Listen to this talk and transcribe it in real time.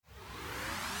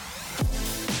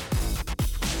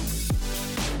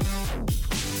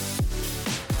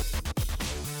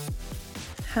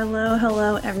Hello,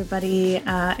 hello, everybody.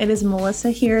 It is Melissa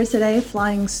here today,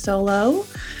 flying solo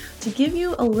to give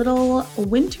you a little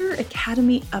Winter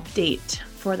Academy update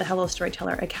for the Hello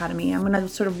Storyteller Academy. I'm going to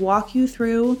sort of walk you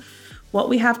through what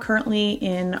we have currently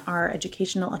in our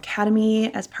educational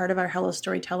academy as part of our Hello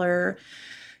Storyteller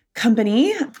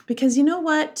company, because you know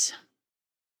what?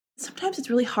 Sometimes it's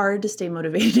really hard to stay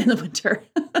motivated in the winter.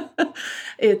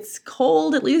 It's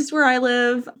cold, at least where I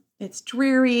live. It's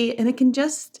dreary, and it can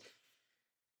just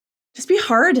be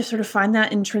hard to sort of find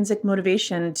that intrinsic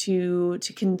motivation to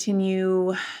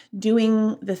continue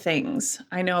doing the things.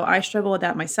 I know I struggle with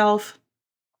that myself.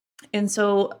 And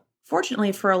so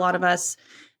fortunately for a lot of us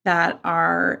that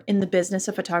are in the business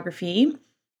of photography,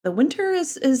 the winter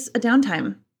is a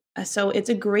downtime. So it's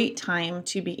a great time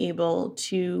to be able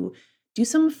to do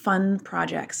some fun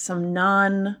projects, some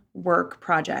non-work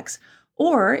projects.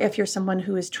 Or if you're someone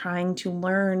who is trying to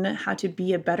learn how to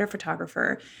be a better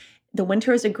photographer, the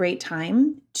winter is a great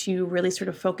time to really sort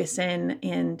of focus in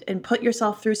and put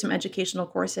yourself through some educational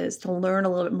courses to learn a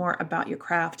little bit more about your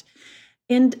craft.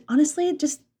 And honestly,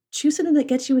 just choose something that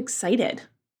gets you excited.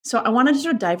 So I wanted to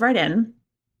sort of dive right in.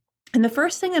 And the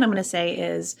first thing that I'm going to say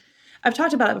is, I've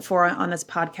talked about it before on this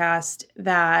podcast,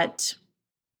 that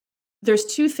there's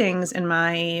two things in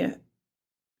my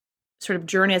sort of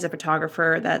journey as a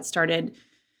photographer that started,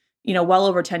 well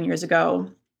over 10 years ago.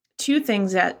 Two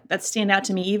things that stand out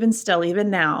to me even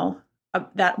now,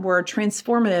 that were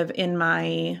transformative in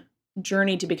my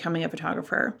journey to becoming a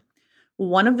photographer.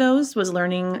 One of those was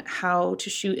learning how to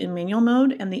shoot in manual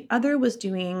mode, and the other was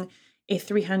doing a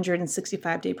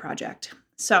 365-day project.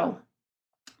 So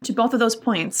to both of those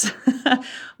points,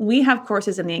 we have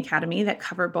courses in the Academy that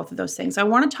cover both of those things. I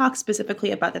want to talk specifically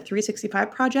about the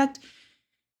 365 project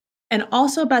and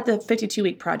also about the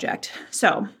 52-week project.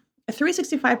 So a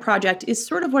 365 project is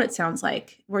sort of what it sounds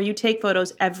like, where you take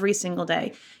photos every single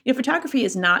day. Photography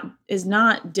is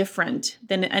not different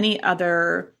than any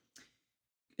other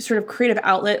sort of creative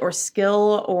outlet or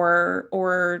skill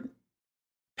or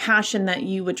passion that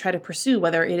you would try to pursue,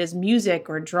 whether it is music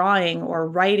or drawing or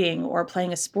writing or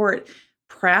playing a sport.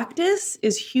 Practice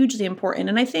is hugely important.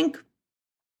 And I think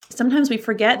sometimes we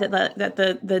forget that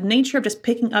the nature of just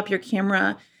picking up your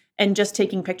camera and just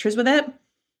taking pictures with it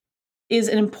is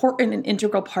an important and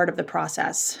integral part of the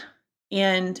process.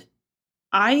 And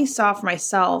I saw for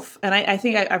myself, and I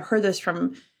think I've heard this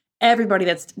from everybody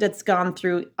that's gone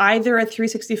through either a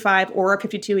 365 or a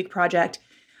 52-week project,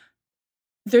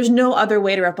 there's no other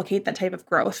way to replicate that type of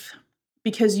growth,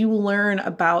 because you learn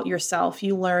about yourself,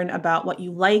 you learn about what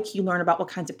you like, you learn about what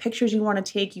kinds of pictures you want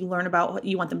to take, you learn about what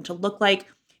you want them to look like,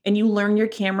 and you learn your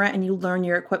camera and you learn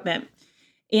your equipment.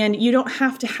 And you don't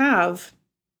have to have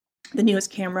the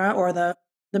newest camera or the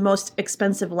most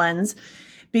expensive lens,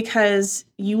 because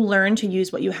you learn to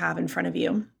use what you have in front of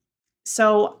you.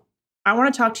 So I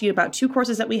want to talk to you about two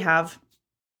courses that we have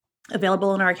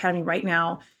available in our academy right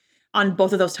now on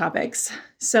both of those topics.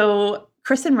 So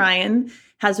Kristen Ryan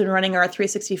has been running our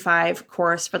 365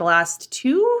 course for the last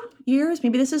 2 years.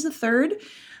 Maybe this is the third.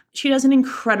 She does an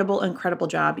incredible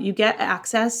job. You get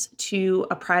access to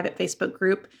a private Facebook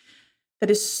group that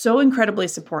is so incredibly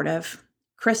supportive.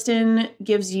 Kristen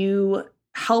gives you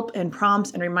help and prompts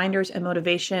and reminders and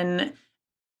motivation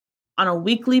on a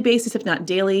weekly basis, if not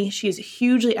daily. She is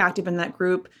hugely active in that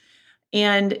group.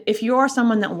 And if you are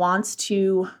someone that wants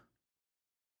to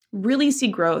really see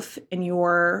growth in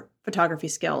your photography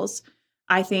skills,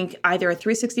 I think either a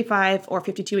 365 or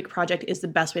 52-week project is the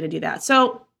best way to do that.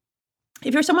 So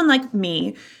if you're someone like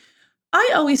me,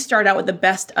 I always start out with the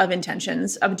best of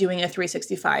intentions of doing a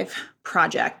 365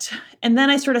 project. And then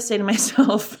I sort of say to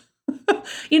myself,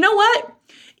 you know what?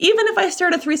 Even if I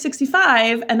start a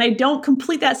 365 and I don't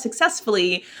complete that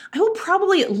successfully, I will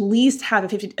probably at least have a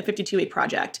 52-week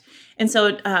project. And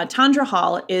so Tandra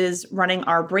Hall is running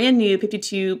our brand new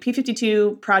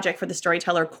P52 project for the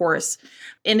Storyteller course.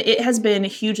 And it has been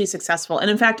hugely successful. And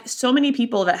in fact, so many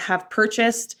people that have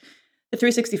purchased the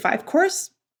 365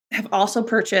 course have also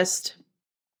purchased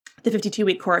the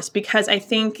 52-week course, because I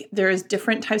think there's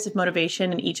different types of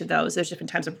motivation in each of those. There's different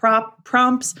types of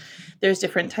prompts. There's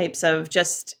different types of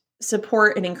just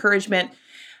support and encouragement.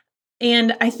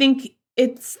 And I think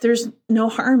there's no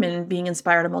harm in being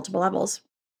inspired on multiple levels.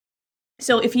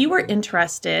 So if you are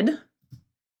interested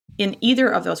in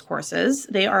either of those courses,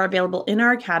 they are available in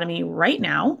our academy right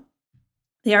now.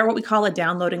 They are what we call a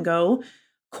download and go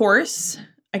course.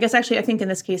 I think in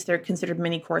this case, they're considered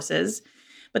mini courses.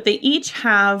 But they each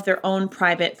have their own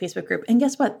private Facebook group. And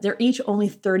guess what? They're each only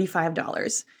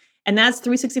 $35. And that's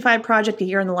 365 Project, A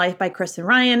Year in the Life by Kristen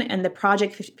Ryan, and the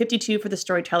Project 52 for the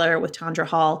Storyteller with Tandra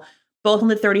Hall, both on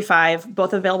the 35,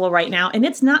 both available right now. And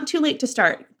it's not too late to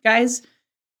start. Guys,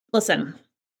 listen,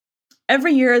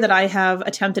 every year that I have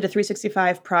attempted a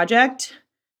 365 project,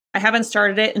 I haven't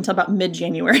started it until about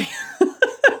mid-January.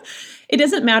 It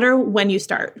doesn't matter when you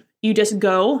start. You just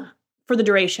go for the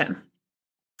duration.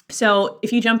 So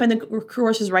if you jump in the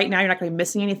courses right now, you're not going to be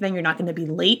missing anything. You're not going to be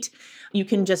late. You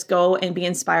can just go and be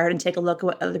inspired and take a look at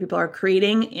what other people are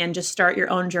creating and just start your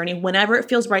own journey whenever it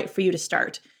feels right for you to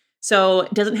start. So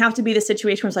it doesn't have to be the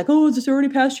situation where it's like, oh, it's already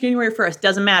past January 1st.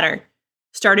 Doesn't matter.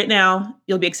 Start it now.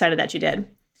 You'll be excited that you did.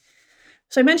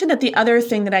 So I mentioned that the other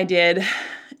thing that I did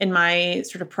in my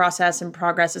sort of process and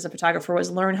progress as a photographer was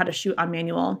learn how to shoot on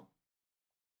manual.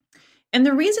 And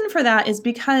the reason for that is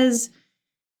because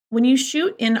when you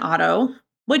shoot in auto,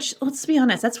 which let's be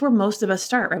honest, that's where most of us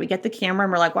start, right? We get the camera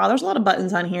and we're like, wow, there's a lot of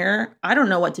buttons on here. I don't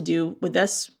know what to do with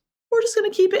this. We're just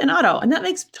going to keep it in auto. And that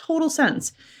makes total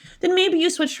sense. Then maybe you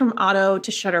switch from auto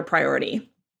to shutter priority,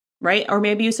 right? Or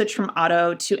maybe you switch from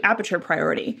auto to aperture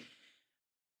priority.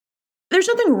 There's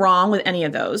nothing wrong with any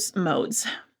of those modes.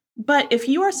 But if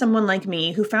you are someone like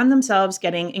me who found themselves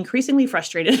getting increasingly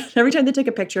frustrated every time they took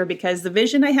a picture because the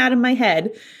vision I had in my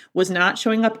head was not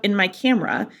showing up in my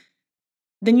camera,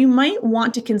 then you might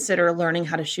want to consider learning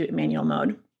how to shoot in manual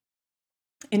mode.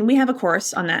 And we have a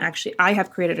course on that. Actually, I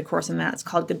have created a course on that. It's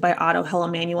called Goodbye Auto, Hello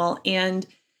Manual. And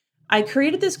I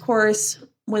created this course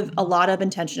with a lot of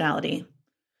intentionality.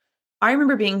 I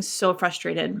remember being so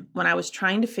frustrated when I was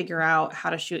trying to figure out how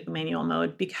to shoot in manual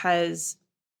mode because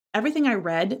everything I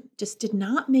read just did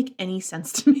not make any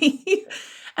sense to me.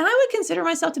 And I would consider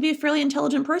myself to be a fairly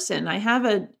intelligent person. I have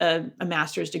a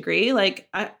master's degree. Like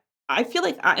I feel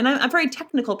like, and I'm a very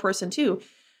technical person too,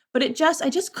 but I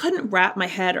just couldn't wrap my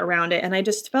head around it. And I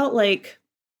just felt like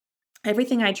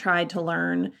everything I tried to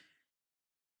learn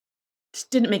just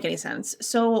didn't make any sense.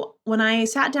 So when I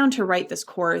sat down to write this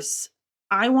course,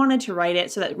 I wanted to write it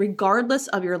so that regardless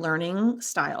of your learning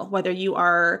style, whether you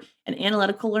are an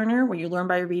analytical learner where you learn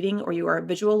by reading, or you are a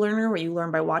visual learner where you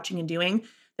learn by watching and doing,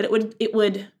 that it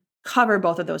would cover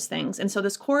both of those things. And so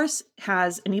this course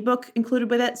has an ebook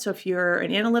included with it. So if you're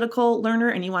an analytical learner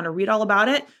and you want to read all about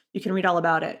it, you can read all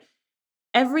about it.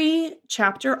 Every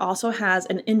chapter also has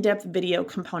an in-depth video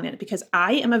component because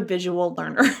I am a visual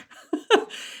learner.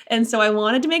 And so I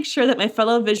wanted to make sure that my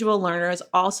fellow visual learners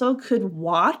also could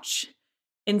watch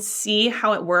and see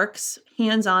how it works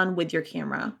hands-on with your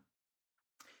camera.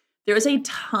 There is a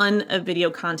ton of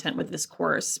video content with this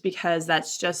course because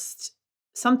that's just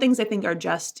some things I think are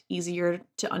just easier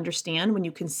to understand when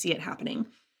you can see it happening.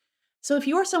 So if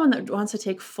you are someone that wants to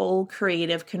take full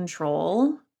creative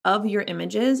control of your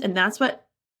images, and that's what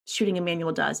shooting in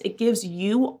manual does, it gives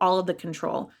you all of the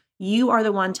control. You are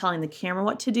the one telling the camera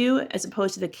what to do as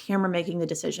opposed to the camera making the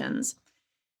decisions.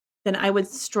 Then I would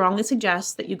strongly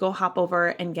suggest that you go hop over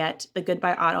and get the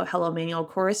Goodbye Auto, Hello Manual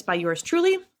course by yours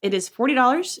truly. It is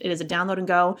 $40. It is a download and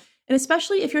go. And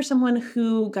especially if you're someone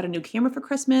who got a new camera for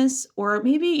Christmas, or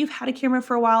maybe you've had a camera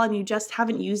for a while and you just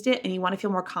haven't used it and you want to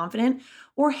feel more confident.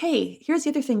 Or hey, here's the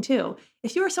other thing too.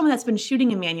 If you are someone that's been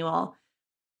shooting in manual,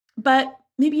 but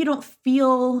maybe you don't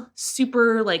feel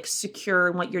super secure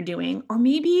in what you're doing, or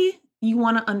maybe you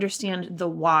want to understand the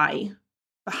why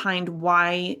behind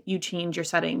why you change your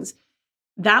settings.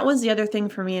 That was the other thing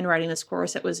for me in writing this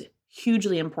course that was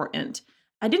hugely important.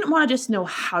 I didn't want to just know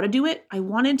how to do it. I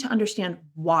wanted to understand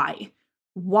why.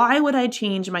 Why would I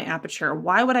change my aperture?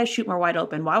 Why would I shoot more wide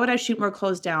open? Why would I shoot more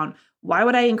closed down? Why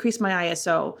would I increase my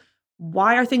ISO?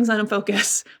 Why are things not in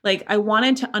focus? I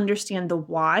wanted to understand the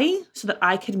why so that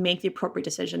I could make the appropriate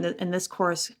decision. And this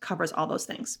course covers all those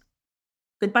things.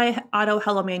 Goodbye Auto,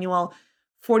 Hello Manual,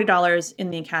 $40 in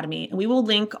the Academy. And we will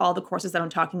link all the courses that I'm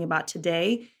talking about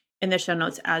today in the show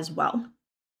notes as well.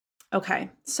 Okay,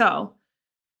 so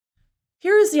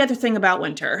here's the other thing about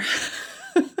winter.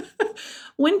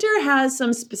 Winter has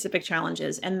some specific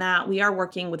challenges in that we are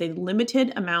working with a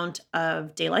limited amount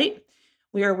of daylight.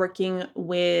 We are working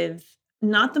with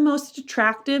not the most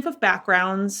attractive of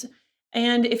backgrounds.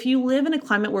 And if you live in a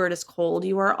climate where it is cold,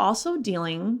 you are also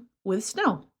dealing with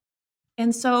snow.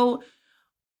 And so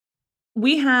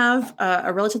we have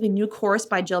a relatively new course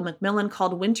by Jill McMillan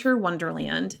called Winter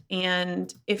Wonderland.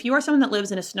 And if you are someone that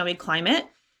lives in a snowy climate,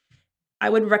 I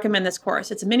would recommend this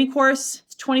course. It's a mini course.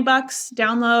 It's $20,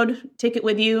 download, take it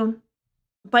with you.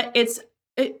 But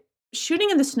shooting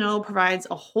in the snow provides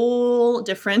a whole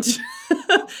different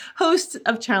host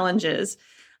of challenges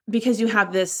because you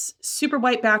have this super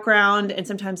white background and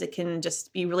sometimes it can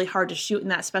just be really hard to shoot in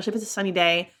that, especially if it's a sunny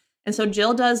day. And so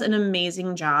Jill does an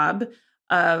amazing job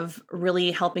of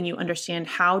really helping you understand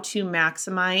how to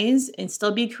maximize and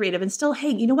still be creative and still, hey,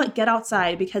 you know what, get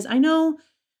outside. Because I know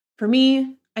For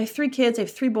me, I have 3 kids, I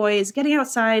have 3 boys. Getting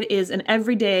outside is an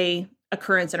everyday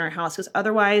occurrence in our house because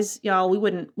otherwise, y'all, we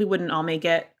wouldn't all make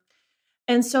it.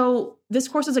 And so this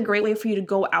course is a great way for you to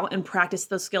go out and practice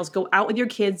those skills. Go out with your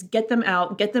kids, get them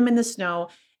out, get them in the snow,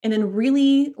 and then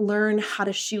really learn how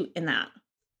to shoot in that.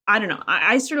 I don't know.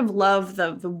 I sort of love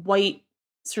the white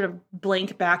sort of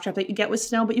blank backdrop that you get with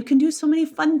snow, but you can do so many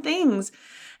fun things.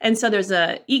 And so there's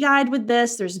a e-guide with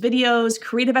this, there's videos,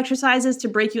 creative exercises to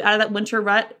break you out of that winter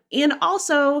rut, and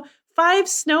also 5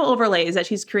 snow overlays that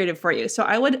she's created for you. So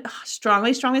I would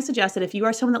strongly, strongly suggest that if you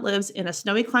are someone that lives in a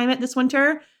snowy climate this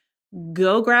winter,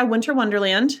 go grab Winter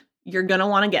Wonderland. You're going to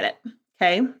want to get it.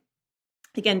 Okay.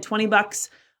 Again, $20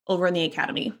 over in the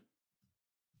Academy.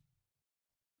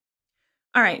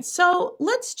 All right. So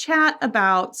let's chat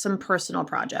about some personal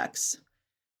projects.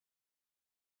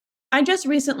 I just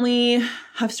recently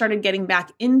have started getting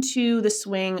back into the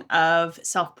swing of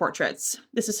self-portraits.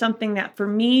 This is something that for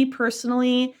me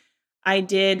personally, I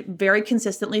did very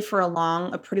consistently for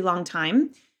a pretty long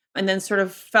time, and then sort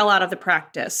of fell out of the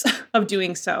practice of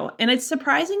doing so. And it's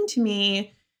surprising to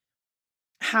me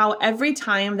how every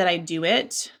time that I do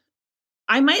it,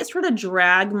 I might sort of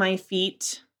drag my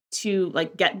feet to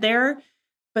like get there.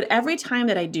 But every time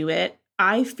that I do it,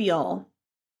 I feel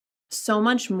so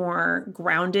much more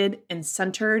grounded and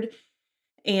centered,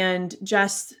 and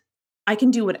just I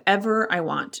can do whatever I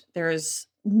want. There's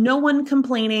no one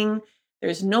complaining.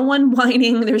 There's no one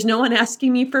whining. There's no one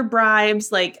asking me for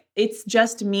bribes. Like, it's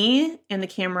just me and the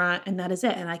camera, and that is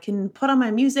it. And I can put on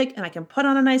my music, and I can put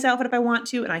on a nice outfit if I want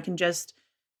to, and I can just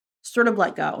sort of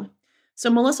let go. So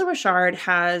Melissa Richard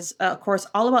has a course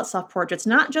all about self-portraits,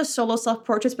 not just solo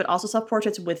self-portraits, but also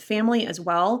self-portraits with family as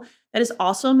well. That is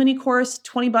also a mini course,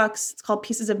 $20. It's called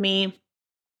Pieces of Me.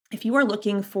 If you are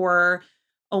looking for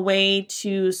a way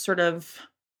to sort of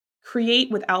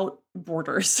create without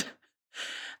borders,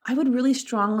 I would really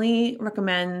strongly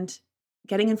recommend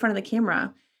getting in front of the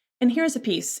camera. And here's a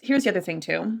piece. Here's the other thing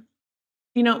too.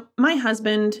 You know, my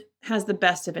husband has the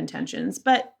best of intentions,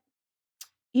 but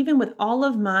even with all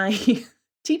of my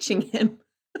teaching him,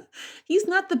 he's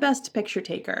not the best picture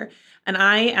taker. And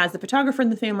I, as the photographer in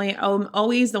the family, I'm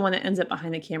always the one that ends up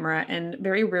behind the camera. And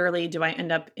very rarely do I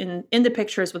end up in the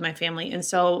pictures with my family. And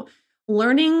so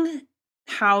learning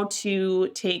how to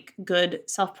take good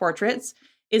self-portraits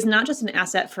is not just an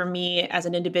asset for me as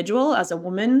an individual, as a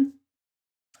woman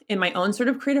in my own sort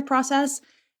of creative process.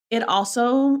 It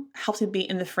also helps me be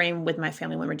in the frame with my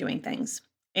family when we're doing things.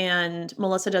 And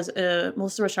Melissa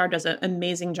Richard does an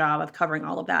amazing job of covering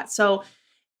all of that. So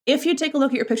if you take a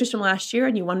look at your pictures from last year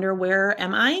and you wonder, where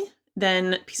am I?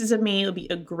 Then Pieces of Me will be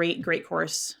a great, great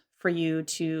course for you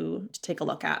to take a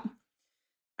look at.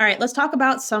 All right, let's talk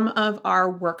about some of our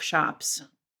workshops.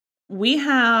 We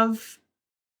have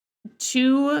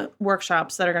 2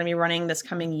 workshops that are going to be running this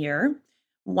coming year,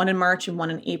 one in March and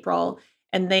one in April,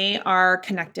 and they are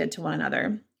connected to one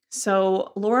another.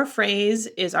 So Laura Fraze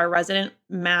is our resident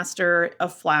master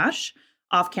of Flash,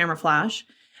 off-camera Flash.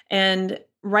 And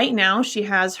right now she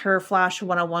has her Flash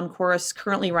 101 course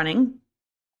currently running.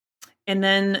 And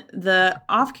then the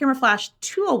off-camera Flash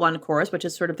 201 course, which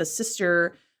is sort of the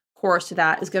sister course to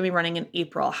that, is going to be running in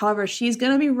April. However, she's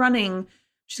going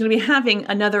to be having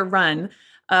another run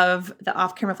of the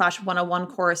off-camera Flash 101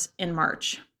 course in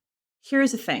March.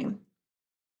 Here's the thing.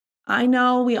 I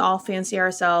know we all fancy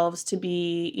ourselves to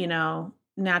be,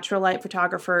 natural light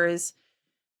photographers,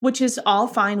 which is all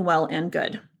fine, well, and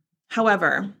good.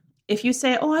 However, if you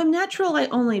say, oh, I'm natural light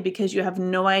only because you have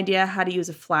no idea how to use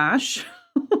a flash,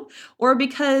 or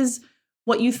because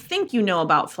what you think you know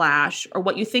about flash or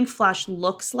what you think flash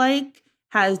looks like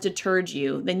has deterred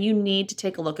you, then you need to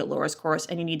take a look at Laura's course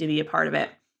and you need to be a part of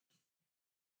it.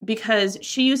 Because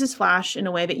she uses flash in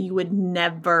a way that you would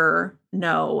never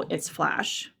know it's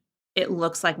flash. It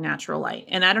looks like natural light.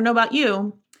 And I don't know about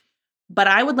you, but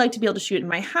I would like to be able to shoot in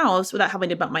my house without having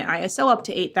to bump my ISO up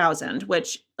to 8,000,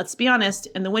 which, let's be honest,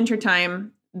 in the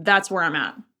wintertime, that's where I'm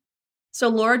at. So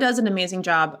Laura does an amazing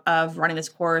job of running this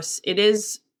course. It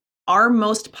is our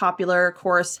most popular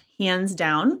course, hands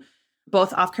down,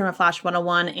 both Off-Camera Flash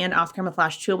 101 and Off-Camera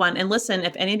Flash 201. And listen,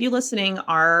 if any of you listening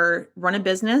run a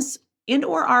business and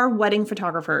or are wedding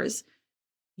photographers,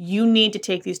 you need to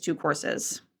take these 2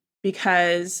 courses.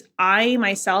 Because I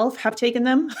myself have taken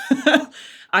them.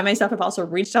 I myself have also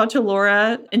reached out to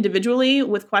Laura individually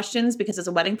with questions because as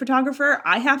a wedding photographer,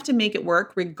 I have to make it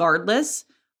work regardless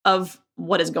of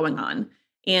what is going on.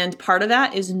 And part of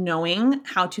that is knowing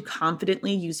how to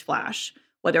confidently use flash,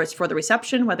 whether it's for the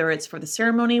reception, whether it's for the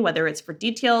ceremony, whether it's for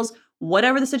details,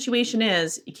 whatever the situation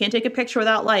is. You can't take a picture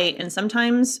without light. And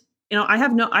sometimes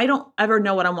I don't ever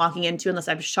know what I'm walking into unless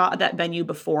I've shot at that venue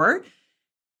before.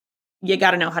 You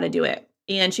got to know how to do it.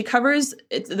 And she covers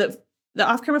the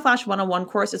Off-Camera Flash 101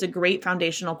 course is a great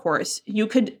foundational course. You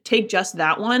could take just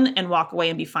that one and walk away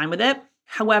and be fine with it.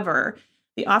 However,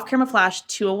 the Off-Camera Flash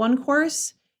 201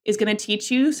 course is going to teach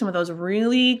you some of those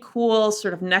really cool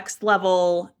sort of next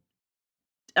level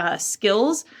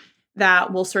skills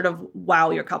that will sort of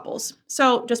wow your couples.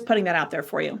 So just putting that out there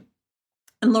for you.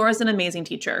 And Laura's an amazing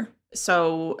teacher.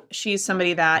 So she's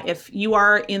somebody that if you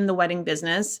are in the wedding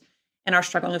business and are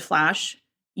struggling with Flash,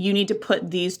 you need to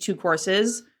put these two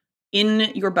courses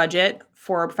in your budget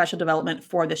for professional development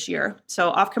for this year. So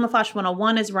Off-Camera Flash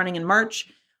 101 is running in March.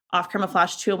 Off-Camera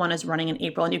Flash 201 is running in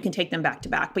April, and you can take them back to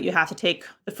back, but you have to take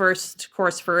the first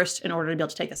course first in order to be able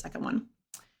to take the second one.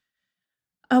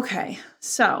 Okay,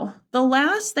 so the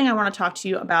last thing I want to talk to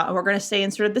you about, and we're going to stay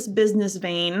in sort of this business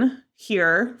vein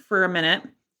here for a minute.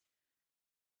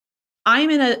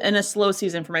 I'm in a slow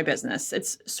season for my business.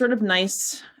 It's sort of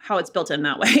nice how it's built in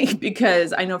that way,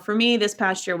 because I know for me, this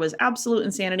past year was absolute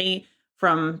insanity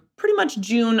from pretty much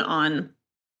June on.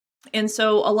 And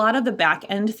so a lot of the back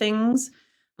end things,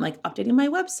 like updating my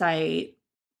website,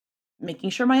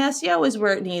 making sure my SEO is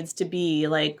where it needs to be,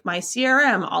 like my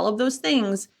CRM, all of those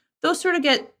things, those sort of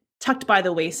get tucked by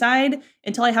the wayside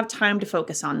until I have time to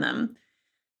focus on them.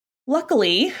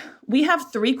 Luckily, we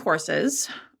have 3 courses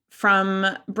from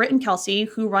Britt and Kelsey,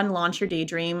 who run Launch Your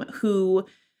Daydream, who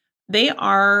they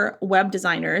are web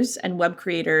designers and web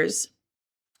creators,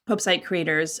 website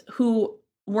creators who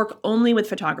work only with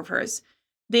photographers.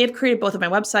 They have created both of my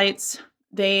websites.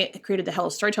 They created the Hello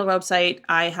Storyteller website.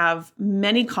 I have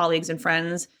many colleagues and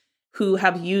friends who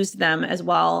have used them as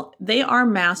well. They are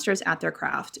masters at their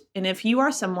craft. And if you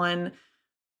are someone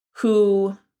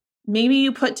who maybe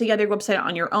you put together your website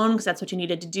on your own because that's what you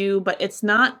needed to do, but it's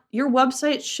not, your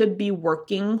website should be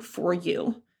working for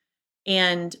you.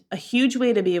 And a huge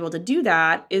way to be able to do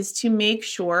that is to make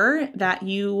sure that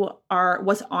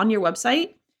what's on your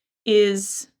website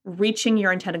is reaching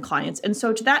your intended clients. And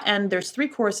so to that end, there's 3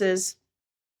 courses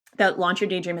that Launch Your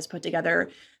Daydream has put together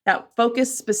that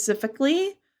focus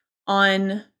specifically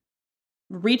on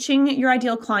reaching your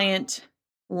ideal client,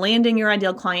 landing your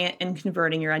ideal client, and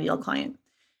converting your ideal client.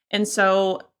 And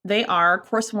so they are,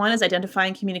 course 1 is identify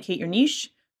and communicate your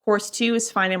niche. Course 2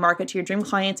 is find and market to your dream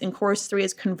clients. And course 3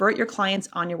 is convert your clients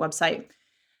on your website.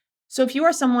 So if you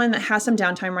are someone that has some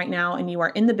downtime right now and you are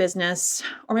in the business,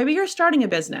 or maybe you're starting a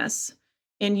business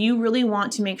and you really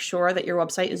want to make sure that your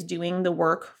website is doing the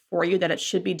work for you that it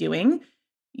should be doing,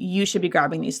 you should be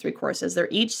grabbing these 3 courses. They're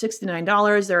each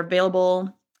 $69. They're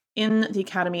available in the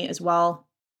Academy as well.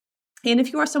 And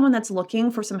if you are someone that's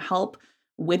looking for some help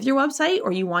with your website,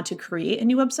 or you want to create a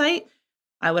new website,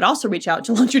 I would also reach out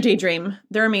to Launch Your Daydream.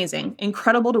 They're amazing,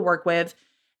 incredible to work with.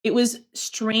 It was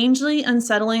strangely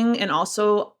unsettling and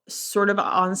also sort of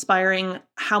awe-inspiring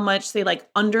how much they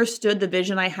understood the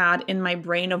vision I had in my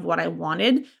brain of what I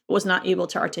wanted, but was not able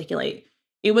to articulate.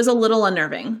 It was a little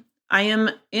unnerving. I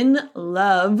am in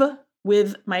love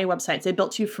with my websites. They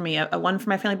built 2 for me, a one for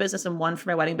my family business and one for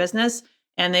my wedding business,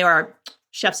 and they are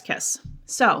chef's kiss.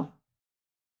 So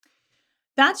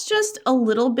that's just a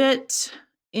little bit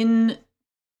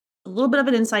of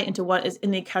an insight into what is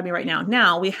in the Academy right now.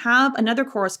 Now, we have another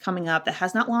course coming up that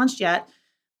has not launched yet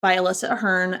by Alyssa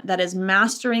Ahern that is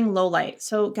Mastering Low Light.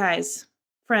 So guys,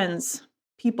 friends,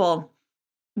 people,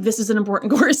 this is an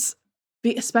important course,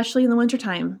 especially in the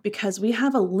wintertime, because we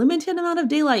have a limited amount of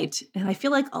daylight. And I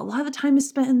feel like a lot of the time is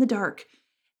spent in the dark.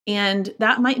 And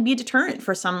that might be a deterrent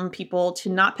for some people to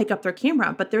not pick up their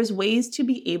camera, but there's ways to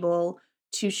be able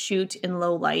to shoot in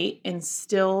low light and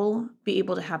still be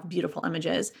able to have beautiful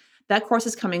images. That course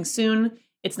is coming soon.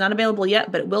 It's not available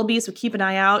yet, but it will be, so keep an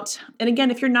eye out. And again,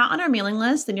 if you're not on our mailing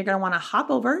list, then you're going to want to hop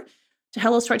over to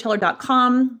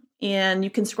hellostoryteller.com, and you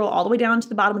can scroll all the way down to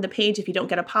the bottom of the page. If you don't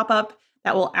get a pop-up,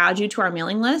 that will add you to our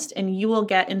mailing list, and you will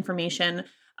get information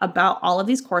about all of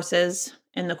these courses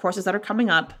and the courses that are coming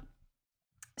up.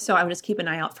 So I would just keep an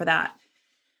eye out for that.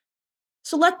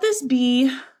 So let this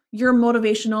be your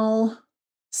motivational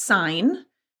sign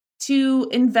to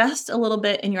invest a little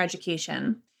bit in your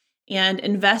education and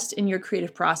invest in your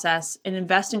creative process and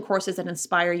invest in courses that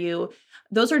inspire you.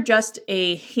 Those are just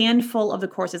a handful of the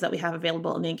courses that we have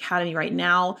available in the Academy right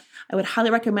now. I would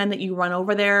highly recommend that you run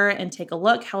over there and take a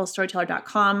look,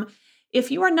 hellostoryteller.com.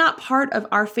 If you are not part of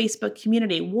our Facebook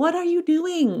community, what are you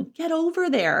doing? Get over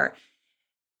there.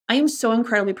 I am so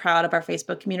incredibly proud of our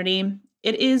Facebook community.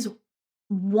 It is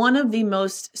one of the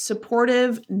most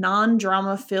supportive,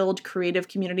 non-drama filled creative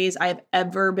communities I have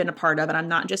ever been a part of. And I'm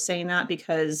not just saying that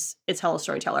because it's Hello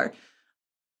Storyteller.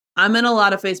 I'm in a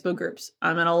lot of Facebook groups.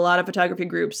 I'm in a lot of photography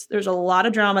groups. There's a lot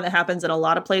of drama that happens in a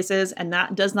lot of places, and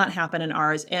that does not happen in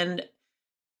ours. And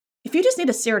if you just need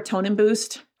a serotonin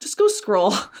boost, just go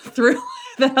scroll through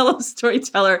the Hello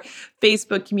Storyteller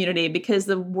Facebook community, because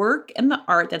the work and the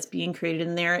art that's being created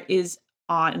in there is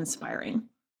awe-inspiring.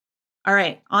 All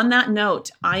right, on that note,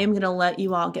 I am going to let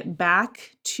you all get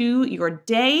back to your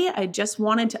day. I just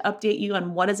wanted to update you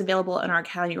on what is available in our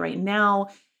academy right now.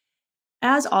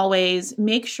 As always,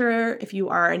 make sure, if you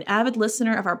are an avid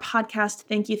listener of our podcast,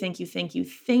 thank you, thank you, thank you,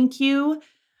 thank you.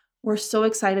 We're so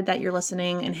excited that you're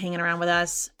listening and hanging around with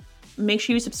us. Make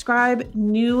sure you subscribe.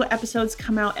 New episodes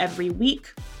come out every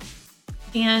week.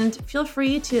 And feel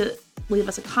free to leave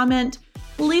us a comment,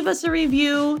 leave us a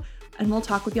review, and we'll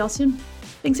talk with y'all soon.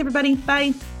 Thanks, everybody.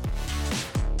 Bye.